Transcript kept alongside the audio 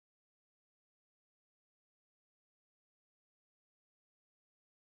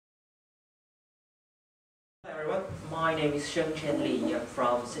everyone, my name is Shengchen Li. I'm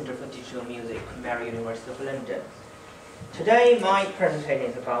from Center for Digital Music, Mary University of London. Today my presentation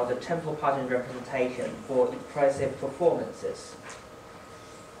is about the tempo pattern representation for expressive performances.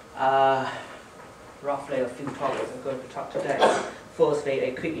 Roughly a few topics I'm going to talk today. Firstly,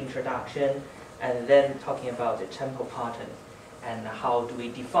 a quick introduction, and then talking about the tempo pattern and how do we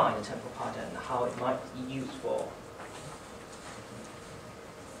define the tempo pattern and how it might be useful.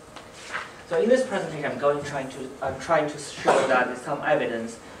 So in this presentation, I'm trying to show that there's some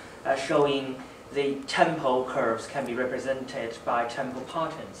evidence showing the tempo curves can be represented by tempo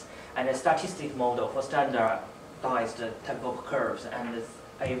patterns, and a statistic model for standardized tempo curves, and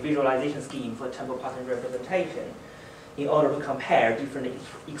a visualization scheme for tempo pattern representation in order to compare different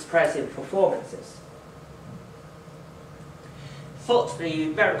expressive performances. First,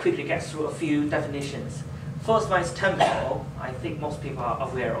 we very quickly get through a few definitions. First one is tempo. I think most people are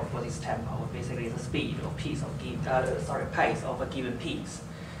aware of what is tempo. Basically, the speed or pace of a given piece.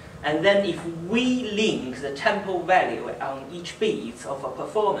 And then if we link the tempo value on each beat of a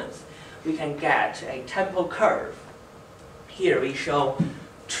performance, we can get a tempo curve. Here we show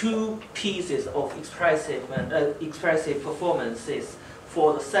two pieces of expressive performances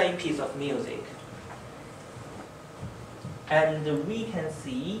for the same piece of music. And we can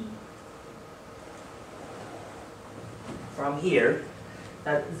see from here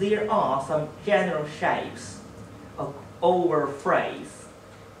that there are some general shapes of over phrase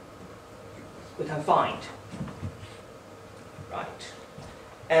we can find, right?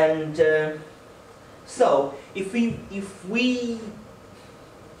 And so if we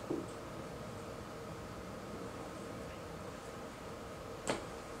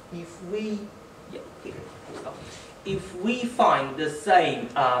find the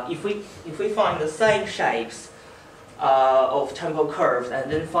same shapes of tempo curves and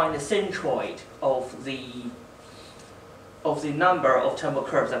then find the centroid of the number of tempo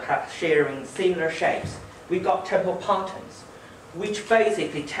curves that have sharing similar shapes, we got tempo patterns, which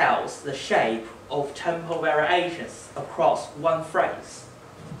basically tells the shape of tempo variations across one phrase.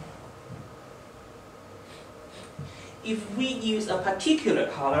 If we use a particular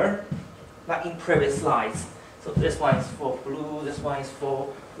color, like in previous slides, so this one is for blue, this one is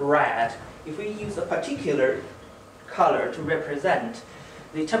for red. If we use a particular color to represent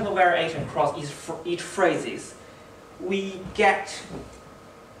the tempo variation across each phrases, we get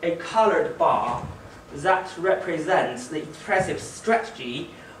a colored bar that represents the expressive strategy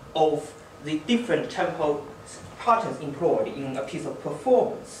of the different tempo patterns employed in a piece of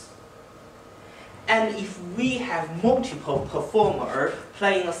performance. And if we have multiple performers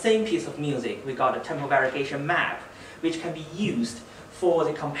playing the same piece of music, we got a tempo variation map, which can be used for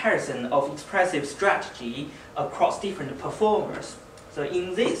the comparison of expressive strategy across different performers. So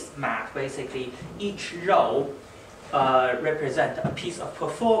in this map, basically, each row represents a piece of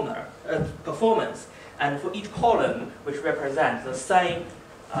performance, and for each column, which represents the same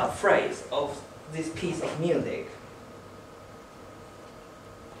phrase of this piece of music.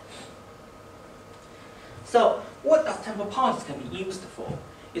 So what does tempo patterns can be used for?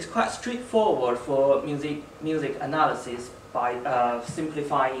 It's quite straightforward for music analysis by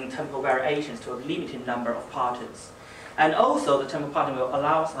simplifying tempo variations to a limited number of patterns. And also the tempo pattern will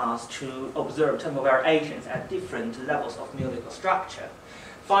allow us to observe tempo variations at different levels of musical structure.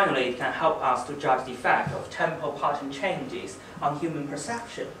 Finally, it can help us to judge the effect of tempo pattern changes on human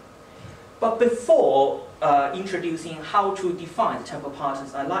perception. But before introducing how to define tempo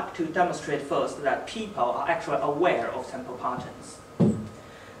patterns, I'd like to demonstrate first that people are actually aware of tempo patterns.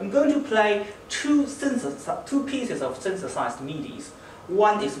 I'm going to play two pieces of synthesized MIDIs.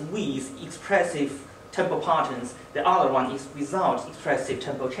 One is with expressive tempo patterns, the other one is without expressive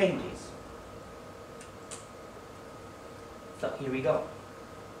tempo changes. So here we go.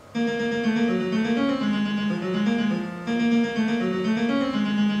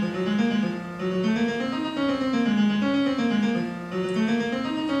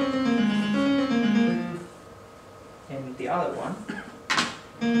 And the other one.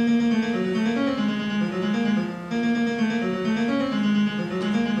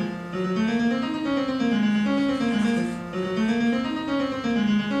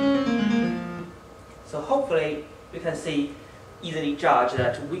 So hopefully we can easily judge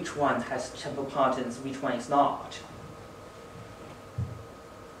that which one has tempo patterns, which one is not.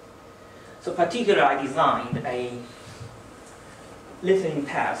 So particularly I designed a listening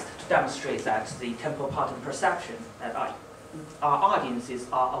test to demonstrate that the tempo pattern perception, that our audiences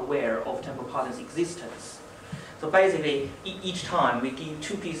are aware of tempo pattern's existence. So basically, each time we give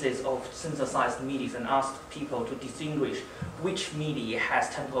 2 pieces of synthesized MIDIs and ask people to distinguish which MIDI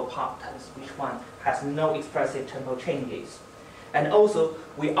has tempo patterns, which one has no expressive tempo changes. And also,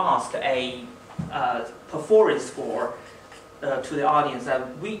 we ask a performance score to the audience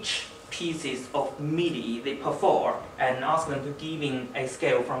that which pieces of MIDI they prefer, and ask them to give in a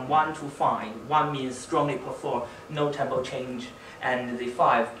scale from 1 to 5. 1 means strongly prefer, no tempo change, and the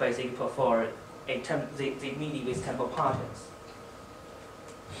 5 basically prefer the MIDI with tempo patterns.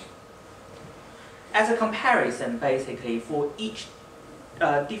 As a comparison, basically, for each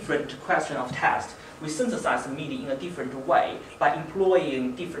different question of test, we synthesize the MIDI in a different way by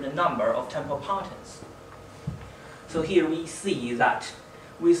employing different number of tempo patterns. So here we see that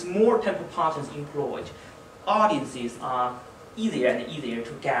with more tempo patterns employed, audiences are easier and easier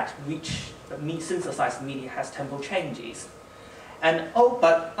to get which synthesized MIDI has tempo changes.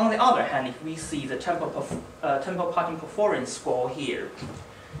 But on the other hand, if we see the tempo pattern performance score here,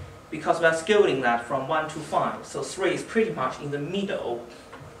 because we are scaling that from 1 to 5, so 3 is pretty much in the middle,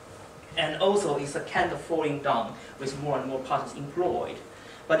 and also it's a kind of falling down with more and more patterns employed.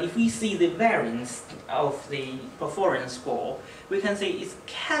 But if we see the variance of the performance score, we can see it's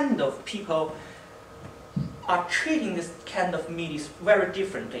kind of people are treating this kind of MIDIs very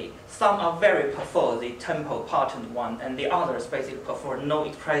differently. Some are very prefer the tempo patterned one, and the others basically prefer no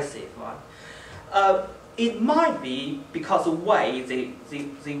expressive one. It might be because the way they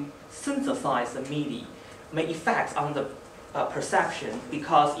synthesize the MIDI may affect on the perception,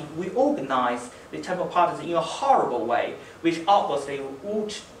 because if we organize the tempo patterns in a horrible way, which obviously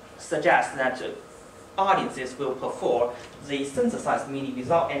would suggest that audiences will prefer the synthesized MIDI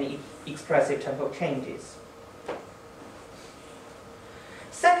without any expressive tempo changes.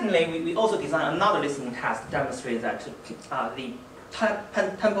 Secondly, we also designed another listening test to demonstrate that the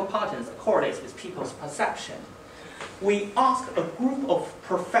tempo patterns correlates with people's perception. We asked a group of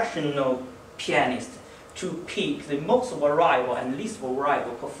professional pianists to pick the most variable and least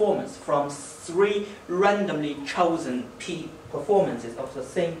variable performance from 3 randomly chosen performances of the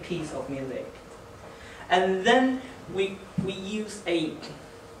same piece of music. And then we use a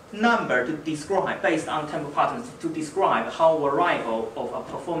number to describe, based on tempo patterns, to describe how variable of a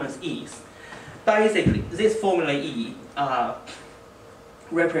performance is. Basically, this formula E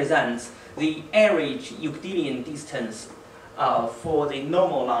represents the average Euclidean distance for the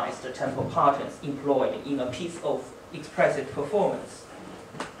normalized tempo patterns employed in a piece of expressive performance.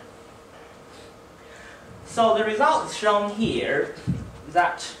 So the result is shown here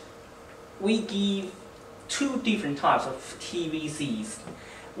that we give 2 different types of TVCs.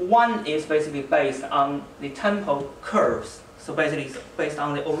 One is basically based on the tempo curves, so basically it's based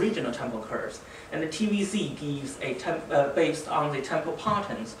on the original tempo curves. And the TVC gives based on the tempo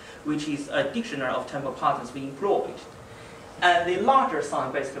patterns, which is a dictionary of tempo patterns we employed. And the larger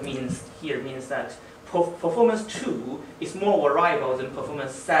sign basically means that performance 2 is more variable than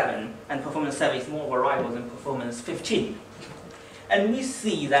performance 7, and performance 7 is more variable than performance 15. And we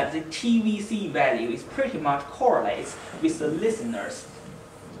see that the TVC value is pretty much correlates with the listener's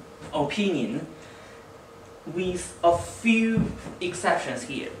opinion, with a few exceptions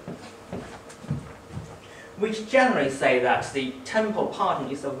here, which generally say that the tempo pattern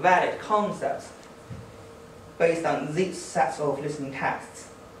is a valid concept based on these sets of listening tests.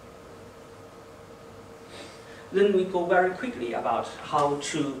 Then we go very quickly about how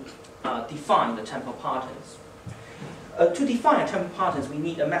to define the tempo patterns. To define tempo patterns, we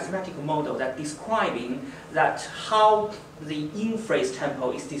need a mathematical model that describing that how the in-phrase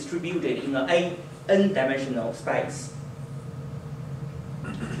tempo is distributed in an n-dimensional space.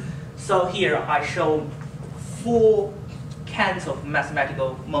 So here I show 4 kinds of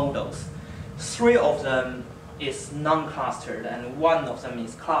mathematical models. 3 of them is non-clustered and 1 of them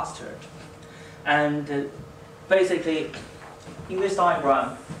is clustered. And basically, in this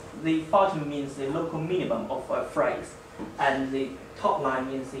diagram, the bottom means the local minimum of a phrase, and the top line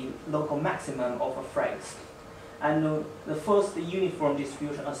means the local maximum of a phrase. And the first uniform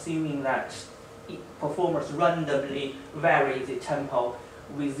distribution, assuming that performers randomly vary the tempo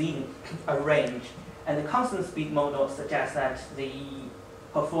within a range. And the constant speed model suggests that the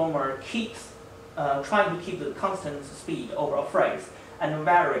performer keeps trying to keep the constant speed over a phrase and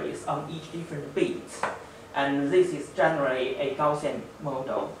varies on each different beat. And this is generally a Gaussian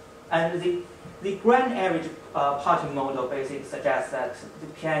model. And the grand average pattern model basically suggests that the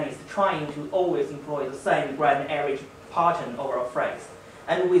pianist is trying to always employ the same grand average pattern over a phrase,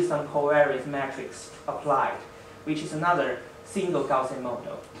 and with some covariance matrix applied, which is another single Gaussian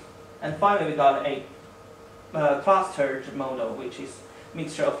model. And finally, we got a clustered model, which is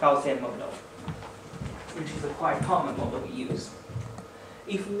mixture of Gaussian model. which is a quite common model we use.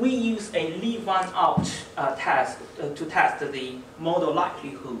 If we use a leave one out test to test the model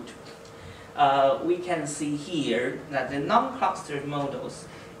likelihood, we can see here that the non-clustered models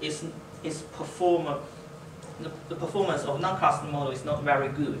the performance of non-clustered model is not very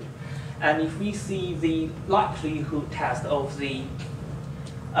good. And if we see the likelihood test of the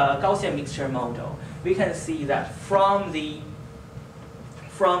Gaussian mixture model, we can see that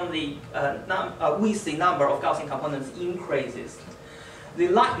with the number of Gaussian components increases, the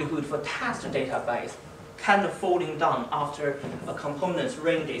likelihood for test database kind of falling down after a component's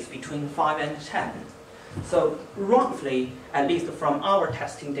ranges between 5 and 10. So roughly, at least from our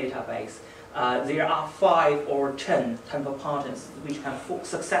testing database, there are 5 or 10 temporal patterns which can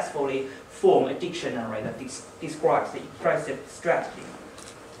successfully form a dictionary that describes the expressive strategy.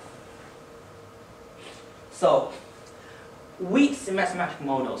 So with the mathematical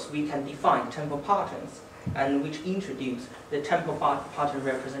models, we can define temporal patterns and which introduce the temporal pattern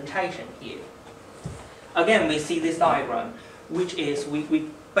representation here. Again, we see this diagram, which is we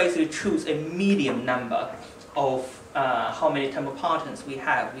basically choose a medium number of how many temporal patterns we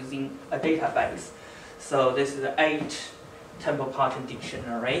have within a database. So this is the 8 temporal pattern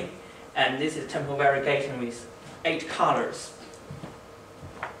dictionary, and this is temporal variegation with 8 colors.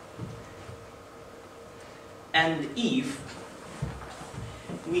 And if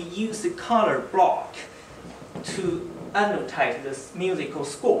we use the color block to annotate this musical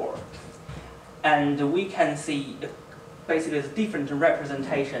score, and we can see basically the different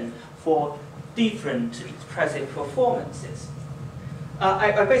representation for different expressive performances.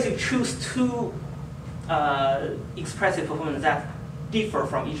 I basically choose 2 expressive performances that differ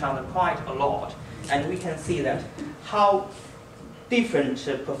from each other quite a lot, and we can see that how different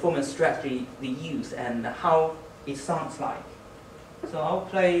performance strategy they use and how it sounds like. So I'll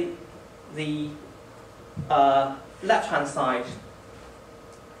play the left-hand side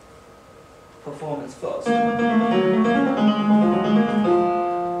performance first.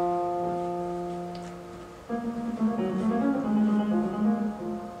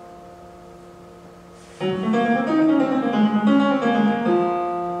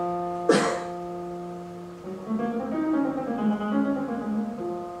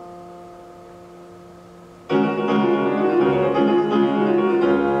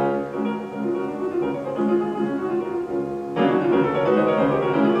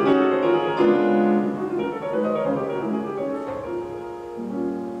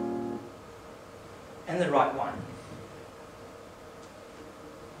 And the right one.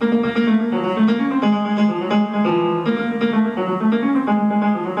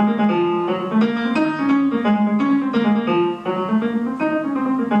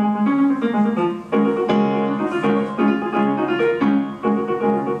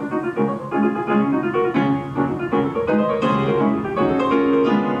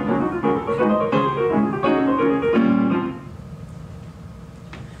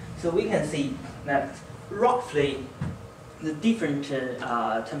 So we can see that roughly the different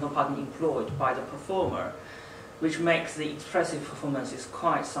temporal pattern employed by the performer, which makes the expressive performances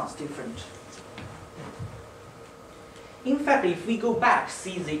quite sounds different. In fact, if we go back,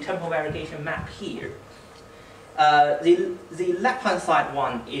 see the temporal variegation map here, the left-hand side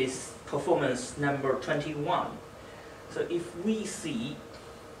one is performance number 21. So if we see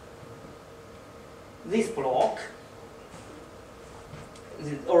this block,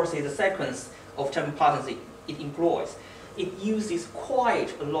 or say the sequence of temporal patterns it employs, it uses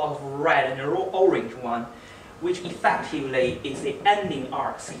quite a lot of red and orange one, which effectively is the ending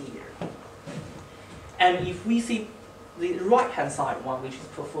arcs here. And if we see the right-hand side one, which is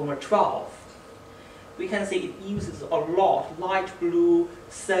performer 12, we can see it uses a lot light blue,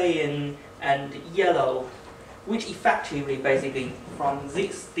 cyan, and yellow, which effectively basically from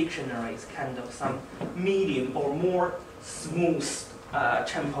these dictionaries kind of some medium or more smooth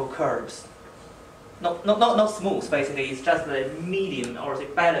tempo curves. Not smooth, basically, it's just the medium or the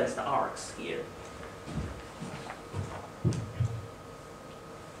balanced arcs here.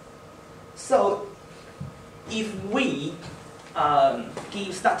 So if we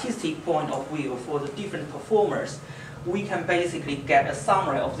give statistic point of view for the different performers, we can basically get a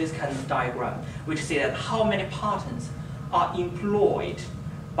summary of this kind of diagram, which says that how many patterns are employed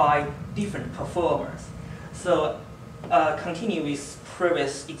by different performers. So continue with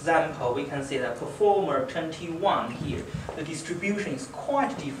previous example, we can see that performer 21 here, the distribution is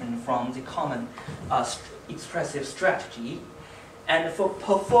quite different from the common expressive strategy. And for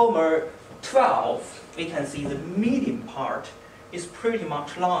performer 12, we can see the medium part is pretty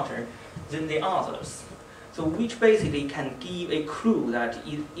much larger than the others. So which basically can give a clue that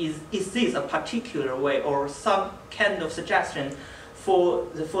is this a particular way or some kind of suggestion for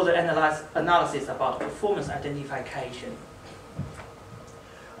the further analysis about performance identification.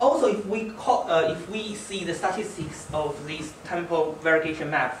 Also, if we see the statistics of this tempo variation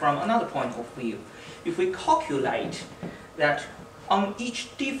map from another point of view, if we calculate that on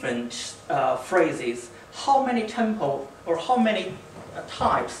each different phrases, how many tempo or how many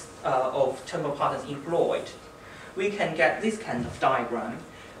types of tempo patterns employed, we can get this kind of diagram,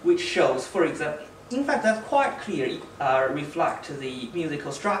 which shows, for example, in fact, that's quite clear, reflect the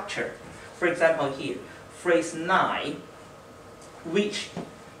musical structure. For example, here, phrase 9, which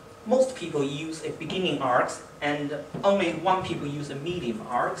most people use a beginning arcs, and only one people use a medium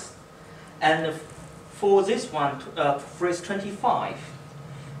arcs. And for this one, phrase 25,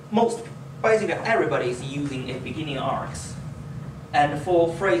 basically everybody is using a beginning arcs. And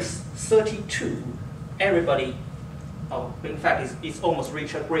for phrase 32, everybody, in fact, it's almost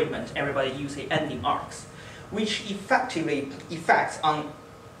reached agreement. Everybody uses ending arcs, which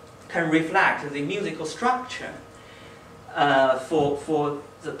can reflect the musical structure for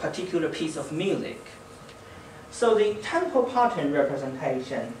the particular piece of music. So the tempo pattern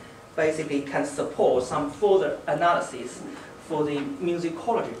representation basically can support some further analysis for the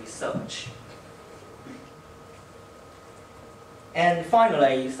musicology research. And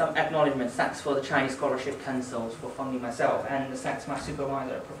finally, some acknowledgement. Thanks for the Chinese Scholarship Council for funding myself, and thanks my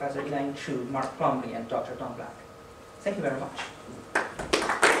supervisor, Professor Elaine Chu, Mark Plumley, and Dr. Don Black. Thank you very much.